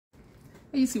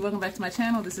Hey, you see, welcome back to my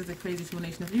channel. This is the Crazy Tool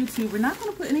Nation of YouTube. We're not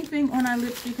going to put anything on our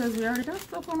lips because we already got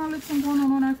stuff on our lips and going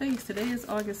on our face. Today is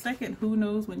August 2nd. Who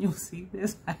knows when you'll see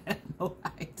this? I have no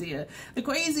idea. The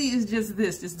crazy is just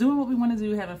this, just doing what we want to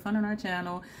do, having fun on our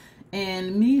channel,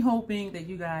 and me hoping that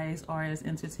you guys are as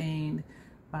entertained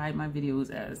by my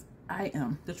videos as I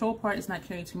am. The troll part is not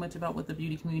caring too much about what the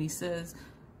beauty community says.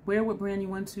 Wear what brand you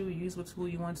want to, use what tool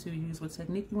you want to, use what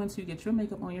technique you want to, get your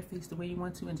makeup on your face the way you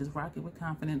want to, and just rock it with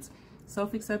confidence.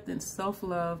 Self-acceptance,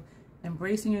 self-love,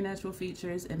 embracing your natural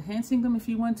features, enhancing them if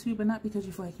you want to, but not because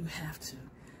you feel like you have to.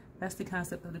 That's the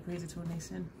concept of the Crazy Tool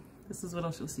Nation. This is what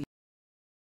else you'll see.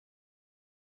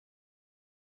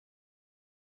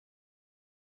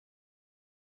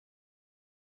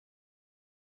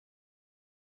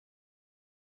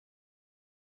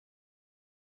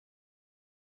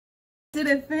 Did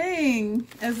a thing,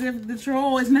 as if the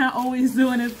troll is not always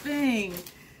doing a thing.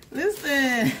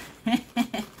 Listen,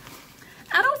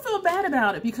 I don't feel bad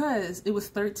about it because it was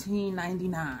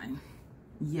 $13.99.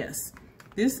 Yes,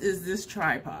 this is this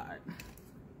tripod.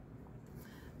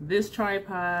 This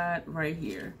tripod right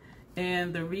here.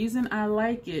 And the reason I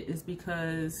like it is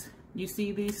because you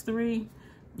see these three,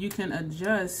 you can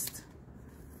adjust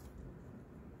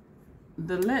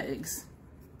the legs.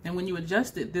 And when you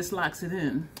adjust it, this locks it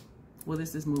in. Well,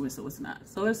 this is moving, so it's not.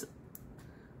 So let's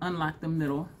unlock the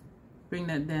middle, bring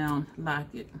that down, lock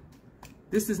it.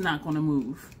 This is not going to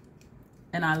move.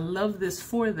 And I love this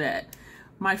for that.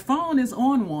 My phone is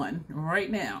on one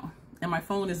right now, and my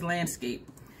phone is landscape.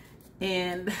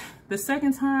 And the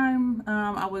second time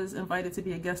I was invited to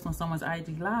be a guest on someone's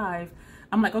IG Live,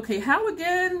 I'm like, okay, how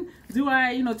again do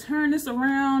I, turn this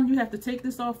around? You have to take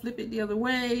this off, flip it the other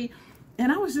way.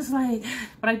 And I was just like,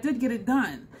 but I did get it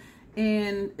done.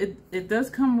 And it does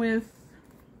come with,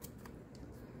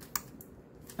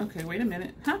 okay, wait a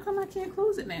minute. How come I can't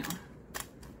close it now?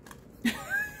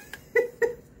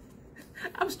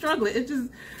 I'm struggling. It just,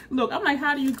 look, I'm like,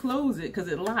 how do you close it? Because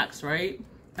it locks, right?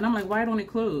 And I'm like, why don't it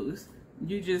close?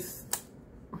 You just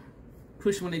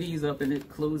push one of these up and it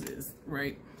closes,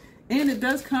 right? And it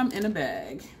does come in a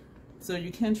bag. So you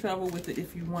can travel with it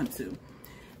if you want to.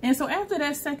 And so after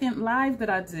that second live that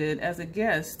I did as a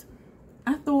guest,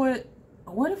 I thought,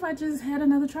 what if I just had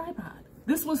another tripod?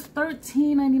 This was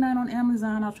 $13.99 on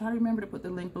Amazon. I'll try to remember to put the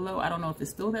link below. I don't know if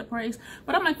it's still that price,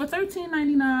 but I'm like, for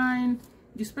 $13.99,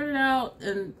 you spread it out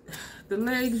and the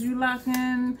legs you lock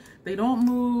in, they don't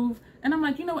move. And I'm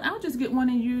like, you know what? I'll just get one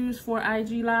and use for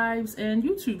IG Lives and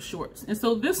YouTube Shorts. And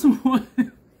so this one,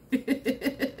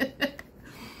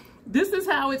 this is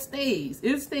how it stays.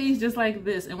 It stays just like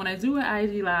this. And when I do an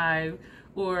IG Live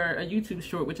or a YouTube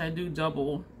Short, which I do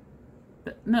double,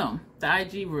 no, the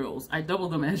IG Reels, I double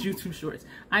them as YouTube Shorts.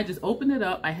 I just open it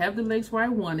up. I have the legs where I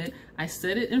want it. I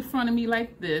set it in front of me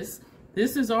like this.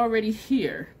 This is already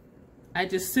here. I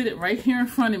just sit it right here in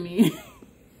front of me.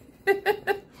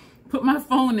 Put my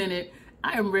phone in it.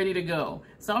 I am ready to go.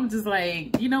 So I'm just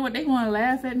like, you know what? They want to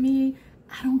laugh at me.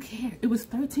 I don't care. It was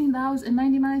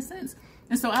 $13.99.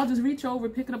 And so I'll just reach over,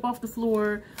 pick it up off the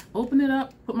floor, open it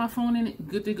up, put my phone in it,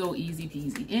 good to go, easy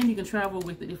peasy. And you can travel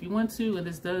with it if you want to, and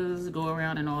this does go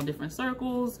around in all different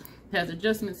circles. It has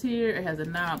adjustments here, it has a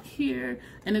knob here,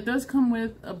 and it does come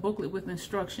with a booklet with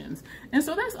instructions. And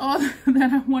so that's all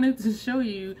that I wanted to show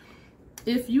you.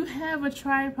 If you have a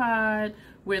tripod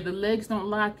where the legs don't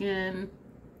lock in,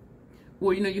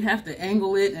 or you have to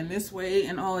angle it and this way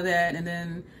and all of that, and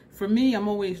then for me, I'm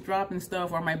always dropping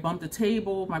stuff, or I might bump the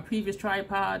table. My previous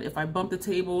tripod, if I bump the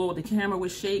table, the camera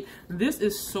would shake. This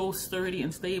is so sturdy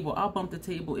and stable. I'll bump the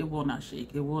table, it will not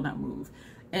shake, it will not move.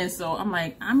 And so I'm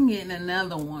like, I'm getting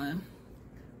another one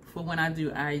for when I do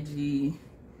IG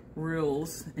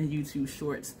Reels and YouTube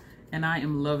Shorts, and I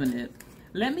am loving it.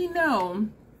 Let me know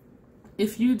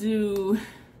if you do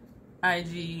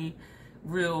IG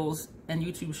Reels and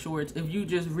YouTube Shorts, if you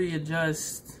just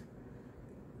readjust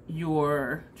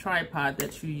your tripod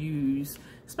that you use,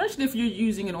 especially if you're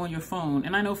using it on your phone.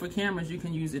 And I know for cameras you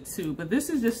can use it too, but this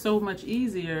is just so much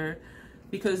easier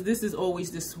because this is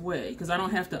always this way, because I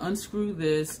don't have to unscrew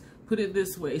this, put it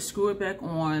this way, screw it back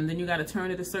on, then you got to turn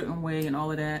it a certain way and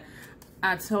all of that.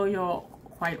 I tell y'all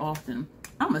quite often,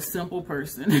 I'm a simple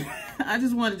person. I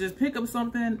just want to just pick up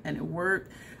something and it work.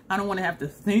 I don't want to have to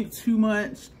think too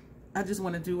much. I just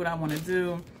want to do what I want to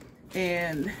do,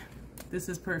 and this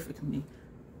is perfect for me.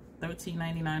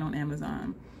 $13.99 on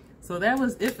Amazon. So that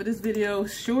was it for this video.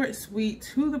 Short, sweet,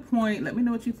 to the point. Let me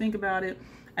know what you think about it.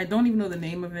 I don't even know the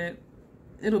name of it.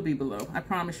 It'll be below. I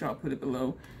promise you I'll put it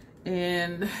below.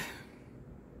 And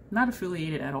not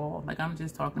affiliated at all. Like, I'm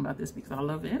just talking about this because I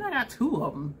love it. And I got two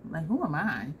of them. Like, who am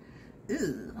I?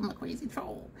 Ew, I'm a crazy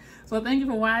troll. So thank you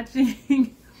for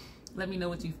watching. Let me know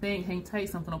what you think. Hang tight,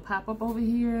 something will pop up over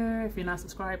here. If you're not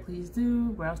subscribed, please do.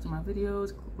 Browse through my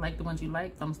videos. Like the ones you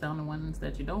like. Thumbs down the ones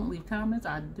that you don't. Leave comments.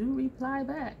 I do reply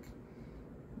back.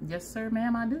 Yes, sir,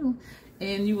 ma'am, I do.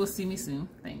 And you will see me soon.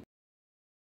 Thanks.